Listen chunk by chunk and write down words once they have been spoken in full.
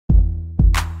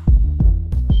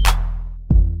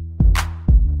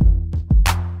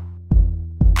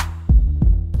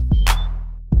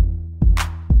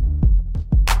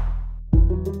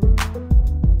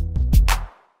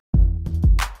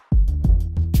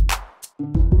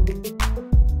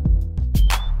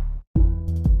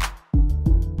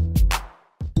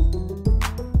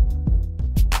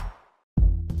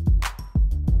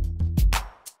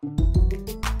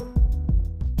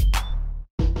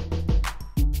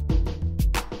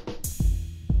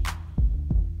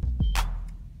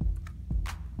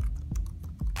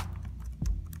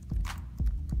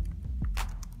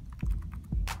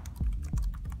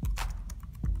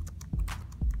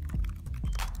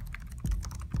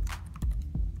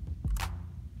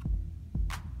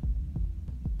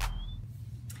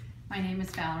My name is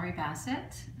Valerie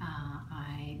Bassett.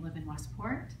 I live in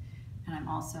Westport, and I'm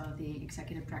also the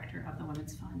Executive Director of the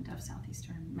Women's Fund of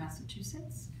Southeastern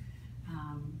Massachusetts.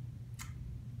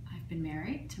 I've been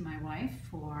married to my wife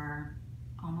for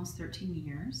almost 13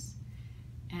 years,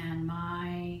 and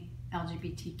my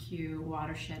LGBTQ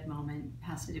watershed moment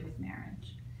has to do with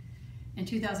marriage. In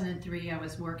 2003, I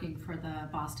was working for the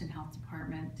Boston Health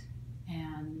Department,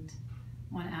 and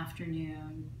one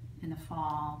afternoon in the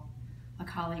fall, a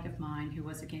colleague of mine who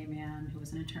was a gay man, who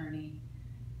was an attorney,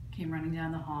 came running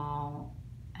down the hall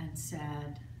and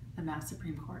said, "The Mass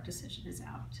Supreme Court decision is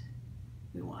out.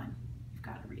 We won. You've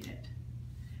got to read it."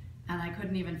 And I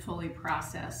couldn't even fully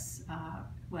process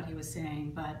what he was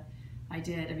saying, but I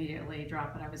did immediately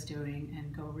drop what I was doing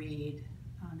and go read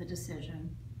the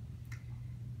decision.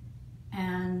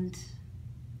 And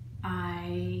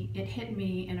it hit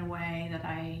me in a way that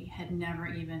I had never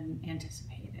even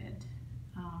anticipated.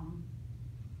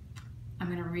 I'm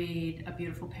going to read a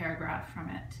beautiful paragraph from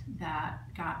it that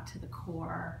got to the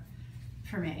core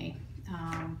for me.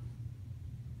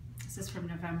 This is from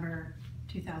November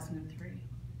 2003.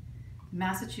 The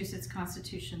Massachusetts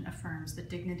Constitution affirms the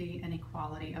dignity and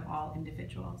equality of all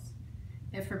individuals.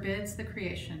 It forbids the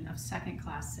creation of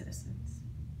second-class citizens.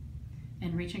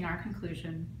 In reaching our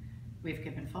conclusion, we've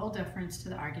given full deference to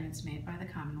the arguments made by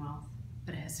the Commonwealth,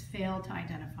 but it has failed to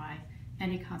identify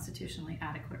any constitutionally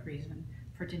adequate reason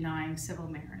for denying civil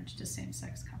marriage to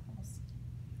same-sex couples.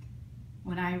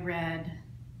 When I read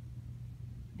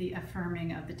the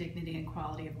affirming of the dignity and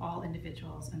equality of all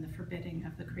individuals and the forbidding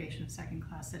of the creation of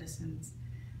second-class citizens,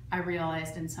 I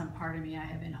realized in some part of me I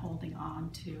had been holding on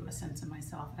to a sense of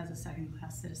myself as a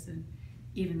second-class citizen,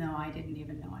 even though I didn't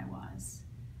even know I was,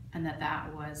 and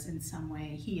that was in some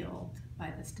way healed by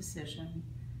this decision,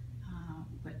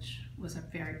 which was a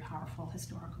very powerful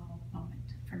historical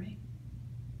moment for me.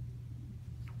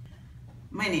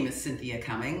 My name is Cynthia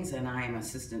Cummings, and I am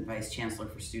Assistant Vice Chancellor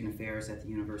for Student Affairs at the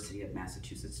University of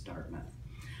Massachusetts, Dartmouth.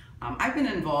 I've been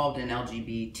involved in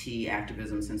LGBT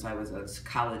activism since I was a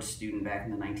college student back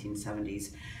in the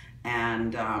 1970s,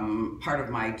 and part of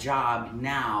my job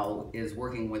now is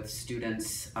working with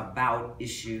students about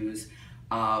issues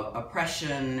of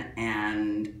oppression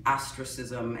and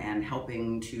ostracism and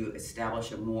helping to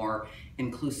establish a more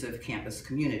inclusive campus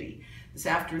community. This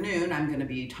afternoon, I'm going to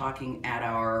be talking at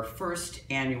our first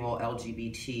annual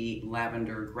LGBT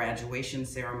Lavender graduation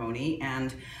ceremony.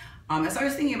 And as I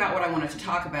was thinking about what I wanted to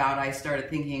talk about, I started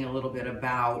thinking a little bit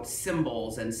about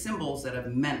symbols and symbols that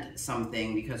have meant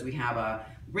something, because we have a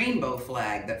rainbow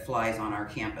flag that flies on our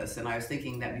campus. And I was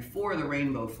thinking that before the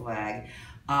rainbow flag,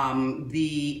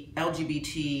 the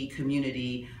LGBT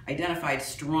community identified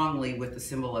strongly with the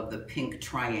symbol of the pink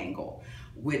triangle,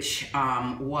 which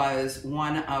was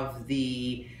one of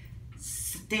the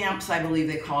stamps, I believe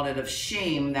they called it, of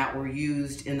shame that were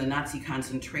used in the Nazi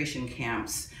concentration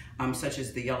camps, such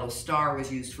as the yellow star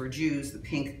was used for Jews. The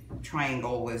pink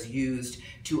triangle was used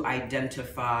to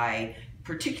identify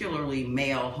particularly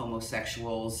male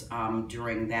homosexuals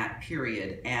during that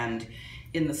period. And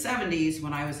in the 70s,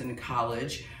 when I was in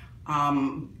college,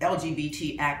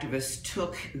 LGBT activists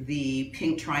took the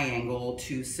pink triangle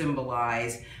to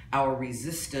symbolize our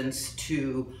resistance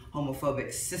to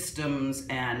homophobic systems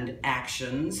and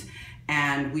actions,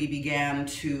 and we began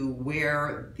to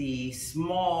wear the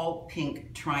small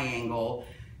pink triangle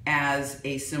as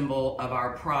a symbol of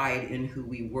our pride in who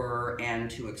we were and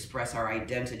to express our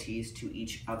identities to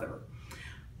each other.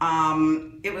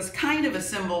 It was kind of a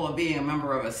symbol of being a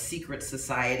member of a secret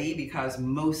society, because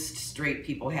most straight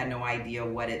people had no idea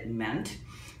what it meant.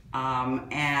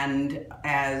 And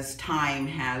as time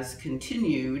has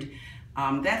continued,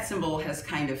 that symbol has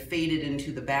kind of faded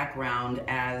into the background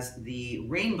as the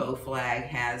rainbow flag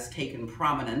has taken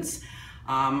prominence.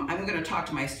 I'm going to talk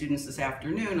to my students this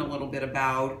afternoon a little bit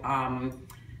about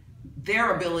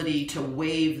their ability to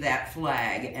wave that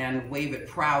flag and wave it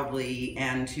proudly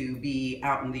and to be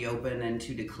out in the open and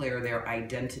to declare their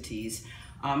identities,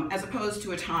 as opposed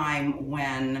to a time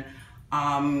when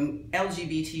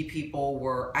LGBT people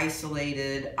were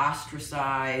isolated,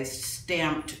 ostracized,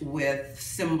 stamped with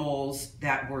symbols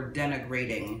that were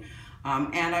denigrating.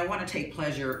 And I want to take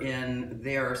pleasure in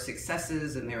their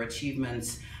successes and their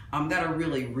achievements that are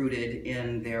really rooted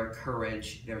in their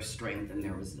courage, their strength, and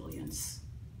their resilience.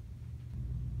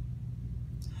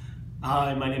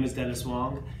 Hi, my name is Dennis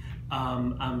Wong.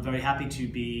 I'm very happy to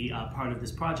be part of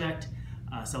this project,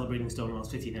 celebrating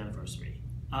Stonewall's 50th anniversary.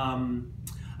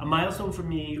 A milestone for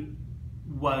me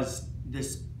was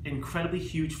this incredibly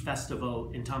huge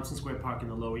festival in Thompson Square Park in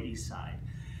the Lower East Side.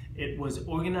 It was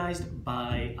organized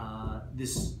by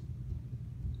this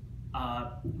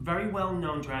a very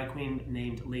well-known drag queen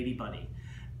named Lady Bunny.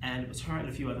 And it was her and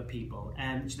a few other people.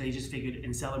 And they just figured,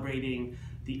 in celebrating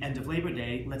the end of Labor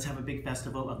Day, let's have a big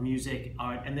festival of music,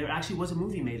 art, and there actually was a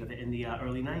movie made of it in the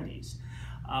early 90s.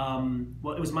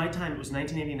 Well, it was my time, it was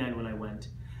 1989 when I went.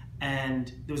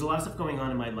 And there was a lot of stuff going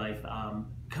on in my life,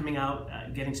 coming out,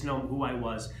 getting to know who I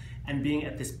was, and being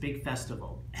at this big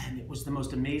festival. And it was the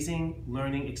most amazing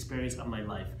learning experience of my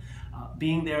life.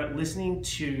 Being there, listening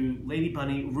to Lady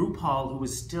Bunny, RuPaul, who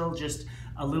was still just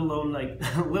a little old,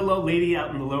 little old lady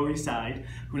out in the Lower East Side,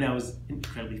 who now is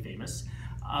incredibly famous.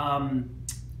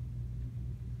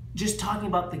 Just talking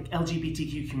about the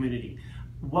LGBTQ community,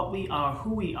 what we are,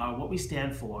 who we are, what we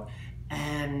stand for,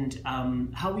 and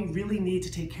how we really need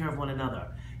to take care of one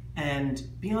another and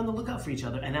be on the lookout for each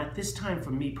other. And at this time, for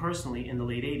me personally, in the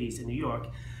late 80s in New York,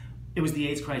 it was the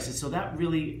AIDS crisis, so that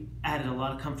really added a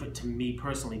lot of comfort to me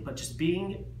personally. But just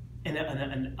being in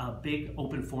a big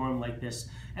open forum like this,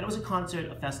 and it was a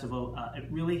concert, a festival, it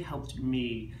really helped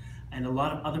me and a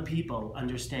lot of other people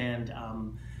understand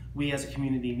we as a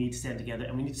community need to stand together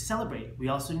and we need to celebrate. We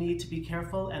also need to be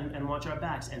careful and watch our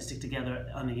backs and stick together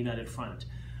on a united front.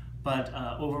 But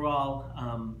overall,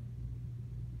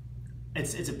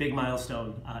 it's a big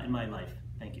milestone in my life.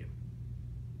 Thank you.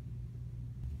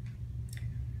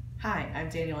 Hi, I'm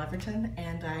Danielle Everton,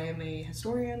 and I am a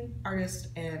historian, artist,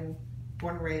 and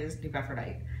born and raised New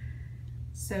Bedfordite.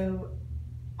 So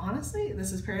honestly,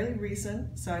 this is fairly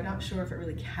recent, so I'm not sure if it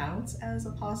really counts as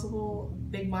a possible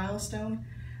big milestone.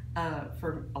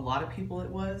 For a lot of people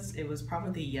it was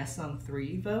probably the Yes on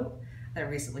 3 vote that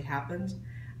recently happened.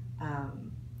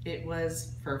 It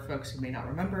was, for folks who may not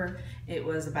remember, it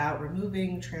was about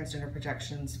removing transgender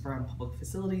projections from public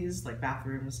facilities like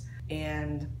bathrooms,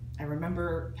 and I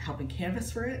remember helping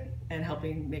canvass for it and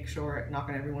helping make sure, knock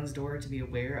on everyone's door to be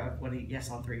aware of what a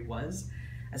Yes on 3 was,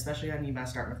 especially on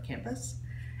UMass Dartmouth campus.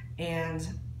 And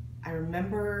I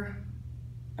remember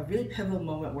a really pivotal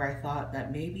moment where I thought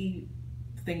that maybe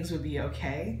things would be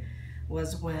okay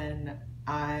was when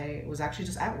I was actually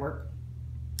just at work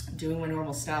doing my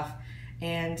normal stuff,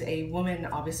 and a woman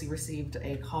obviously received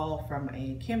a call from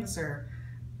a canvasser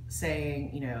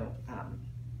saying,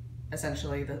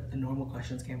 essentially the normal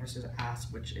questions canvassers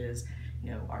ask, which is,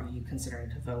 are you considering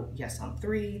to vote yes on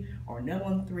 3 or no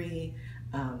on 3?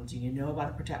 Do you know about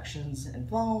the protections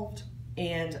involved?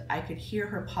 And I could hear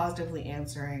her positively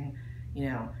answering,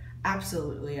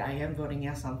 absolutely, I am voting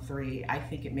yes on 3. I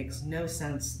think it makes no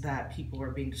sense that people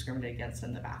are being discriminated against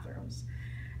in the bathrooms.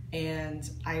 And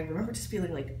I remember just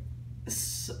feeling like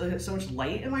so much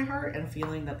light in my heart and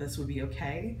feeling that this would be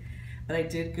okay. But I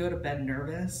did go to bed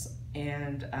nervous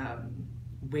and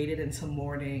waited until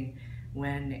morning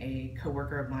when a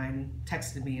coworker of mine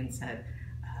texted me and said,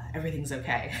 everything's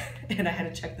okay. And I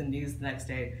had to check the news the next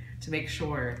day to make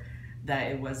sure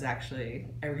that it was actually,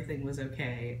 everything was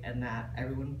okay and that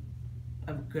everyone,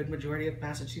 a good majority of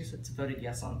Massachusetts voted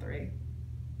yes on 3.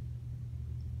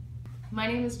 My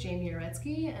name is Jamie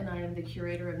Uretsky, and I am the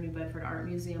curator of New Bedford Art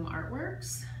Museum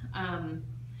Artworks.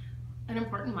 An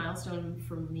important milestone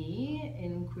for me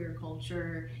in queer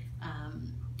culture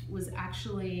was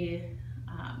actually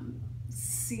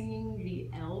seeing the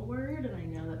L word, and I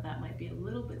know that that might be a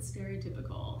little bit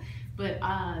stereotypical, but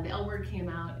the L word came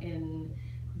out in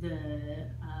the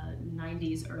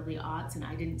 90s, early aughts, and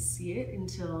I didn't see it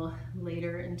until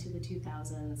later into the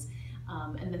 2000s.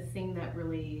 And the thing that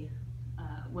really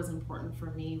was important for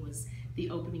me was the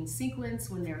opening sequence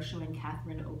when they were showing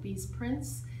Catherine Opie's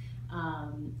prints.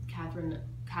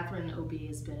 Catherine Opie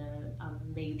has been a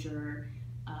major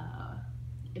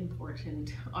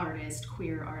important artist,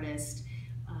 queer artist,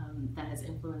 that has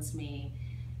influenced me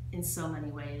in so many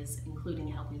ways, including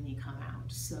helping me come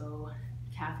out. So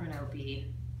Catherine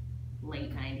Opie,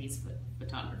 late 90s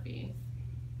photography.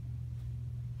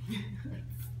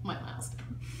 My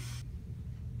milestone.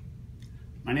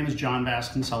 My name is John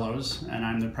Vasconcellos, and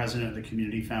I'm the president of the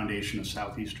Community Foundation of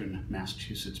Southeastern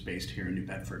Massachusetts, based here in New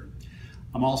Bedford.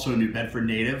 I'm also a New Bedford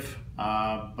native,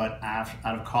 but out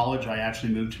of college, I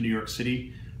actually moved to New York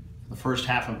City for the first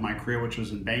half of my career, which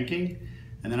was in banking.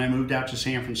 And then I moved out to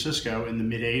San Francisco in the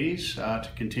mid-'80s to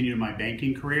continue my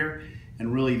banking career.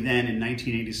 And really then in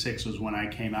 1986 was when I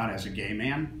came out as a gay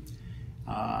man.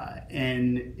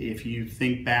 And if you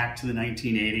think back to the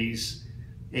 1980s,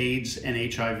 AIDS and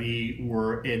HIV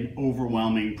were an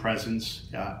overwhelming presence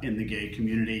in the gay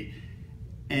community.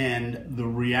 And the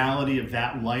reality of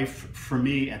that life for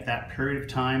me at that period of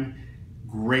time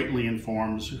greatly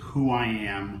informs who I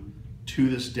am to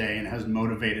this day and has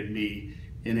motivated me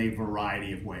in a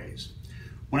variety of ways.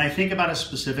 When I think about a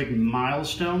specific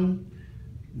milestone,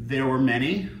 There were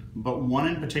many, but one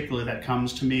in particular that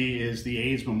comes to me is the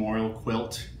AIDS Memorial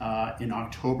Quilt in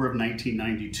October of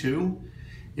 1992.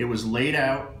 It was laid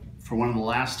out for one of the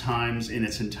last times in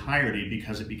its entirety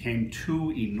because it became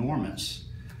too enormous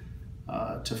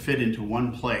to fit into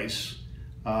one place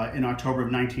in October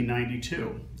of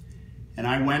 1992. And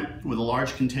I went with a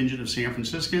large contingent of San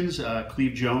Franciscans.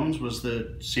 Cleve Jones was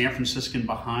the San Franciscan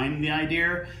behind the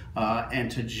idea.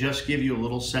 And to just give you a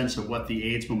little sense of what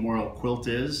the AIDS Memorial Quilt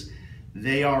is,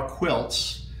 they are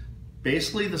quilts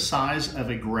basically the size of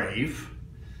a grave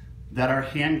that are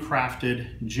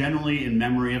handcrafted generally in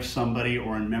memory of somebody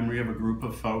or in memory of a group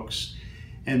of folks.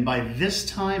 And by this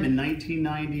time in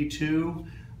 1992,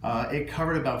 it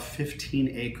covered about 15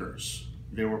 acres.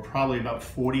 There were probably about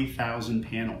 40,000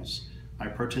 panels. I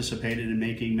participated in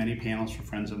making many panels for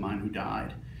friends of mine who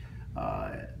died.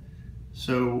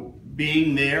 So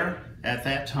being there at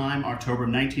that time, October of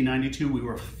 1992, we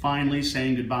were finally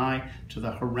saying goodbye to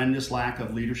the horrendous lack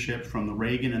of leadership from the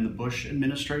Reagan and the Bush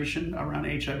administration around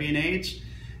HIV and AIDS.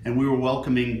 And we were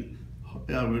welcoming,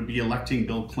 we'd be electing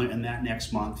Bill Clinton that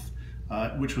next month,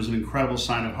 which was an incredible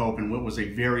sign of hope in what was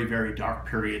a very, very dark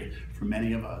period for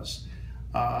many of us.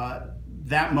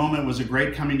 That moment was a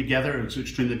great coming together. It was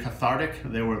extremely cathartic.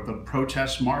 There were the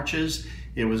protest marches.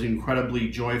 It was incredibly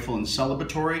joyful and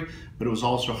celebratory, but it was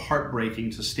also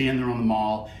heartbreaking to stand there on the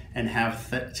mall and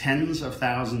have tens of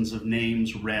thousands of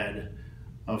names read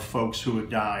of folks who had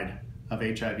died of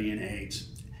HIV and AIDS.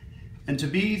 And to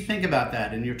think about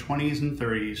that in your 20s and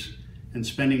 30s and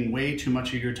spending way too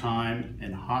much of your time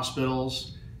in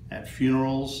hospitals, at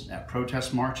funerals, at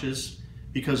protest marches,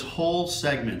 because whole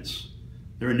segments,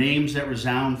 there are names that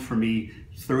resound for me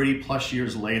 30 plus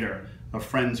years later of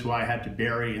friends who I had to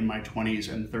bury in my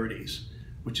 20s and 30s,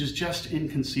 which is just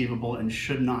inconceivable and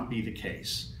should not be the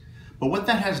case. But what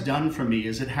that has done for me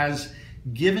is it has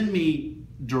given me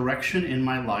direction in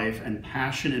my life and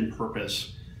passion and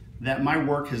purpose that my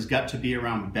work has got to be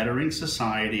around bettering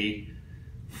society,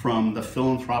 from the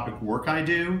philanthropic work I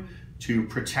do to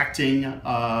protecting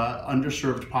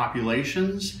underserved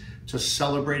populations, to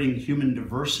celebrating human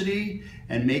diversity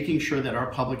and making sure that our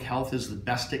public health is the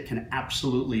best it can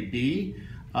absolutely be.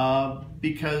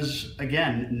 Because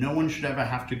again, no one should ever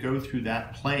have to go through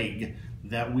that plague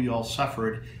that we all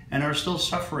suffered and are still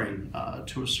suffering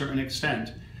to a certain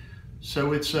extent.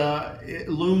 So it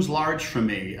looms large for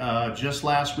me. Just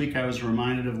last week I was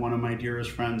reminded of one of my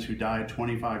dearest friends who died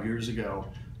 25 years ago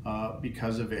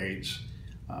because of AIDS.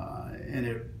 And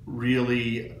it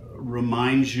really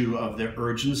reminds you of the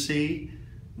urgency,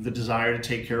 the desire to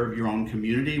take care of your own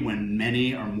community when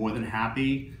many are more than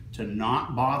happy to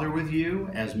not bother with you,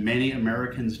 as many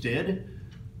Americans did.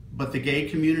 But the gay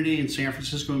community in San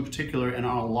Francisco in particular, and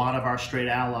a lot of our straight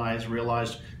allies,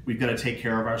 realized we've got to take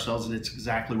care of ourselves, and it's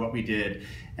exactly what we did.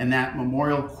 And that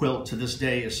memorial quilt to this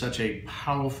day is such a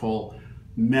powerful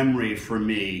memory for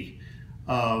me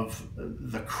of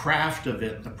the craft of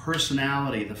it, the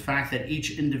personality, the fact that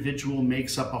each individual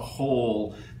makes up a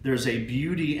whole. There's a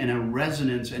beauty and a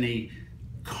resonance and a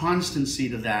constancy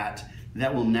to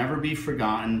that will never be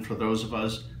forgotten for those of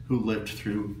us who lived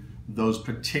through those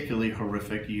particularly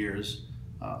horrific years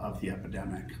of the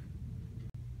epidemic.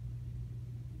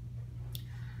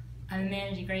 I'm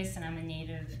Amanda Grace and I'm a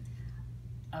native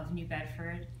of New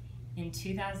Bedford. In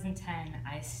 2010,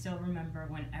 I still remember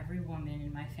when every woman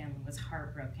in my family was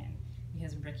heartbroken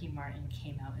because Ricky Martin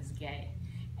came out as gay.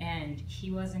 And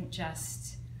he wasn't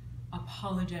just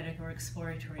apologetic or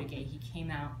exploratory gay, he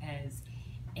came out as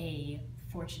a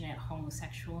fortunate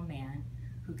homosexual man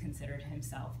who considered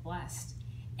himself blessed.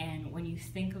 And when you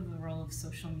think of the role of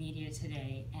social media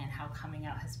today and how coming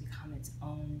out has become its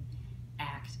own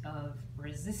act of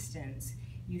resistance,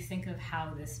 you think of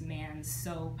how this man,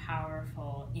 so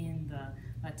powerful in the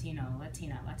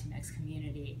Latinx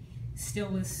community, still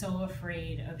was so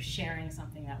afraid of sharing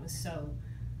something that was so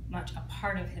much a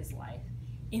part of his life.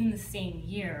 In the same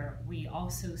year, we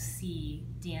also see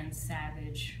Dan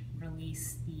Savage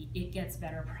release the It Gets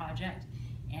Better project,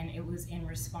 and it was in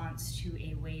response to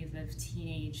a wave of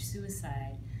teenage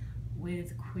suicide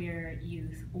with queer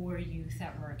youth or youth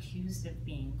that were accused of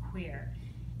being queer.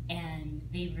 And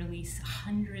they release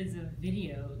hundreds of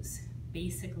videos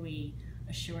basically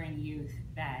assuring youth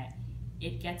that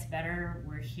it gets better,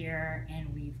 we're here,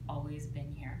 and we've always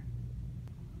been here.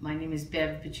 My name is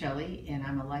Bev Picelli, and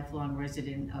I'm a lifelong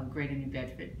resident of Greater New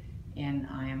Bedford, and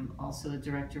I am also a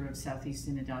director of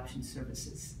Southeastern Adoption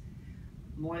Services.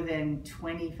 More than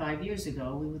 25 years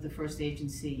ago, we were the first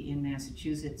agency in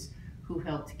Massachusetts who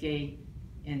helped gay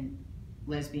and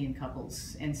lesbian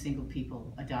couples and single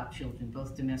people adopt children,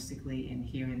 both domestically and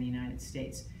here in the United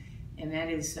States. and that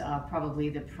is probably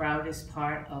the proudest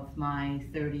part of my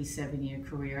 37-year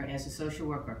career as a social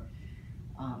worker.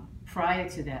 Prior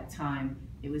to that time,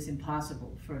 it was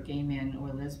impossible for gay men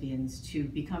or lesbians to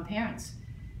become parents.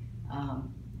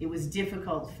 It was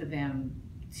difficult for them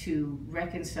to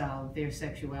reconcile their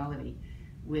sexuality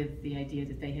with the idea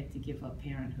that they had to give up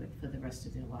parenthood for the rest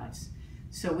of their lives.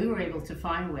 So we were able to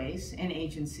find ways and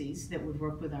agencies that would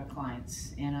work with our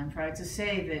clients. And I'm proud to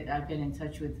say that I've been in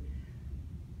touch with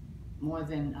more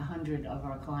than 100 of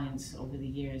our clients over the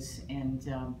years, and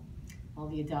all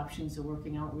the adoptions are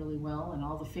working out really well, and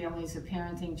all the families are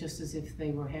parenting just as if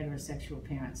they were heterosexual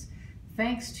parents,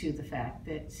 thanks to the fact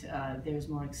that there's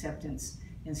more acceptance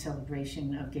and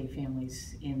celebration of gay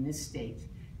families in this state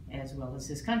as well as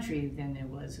this country than there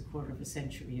was a quarter of a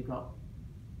century ago.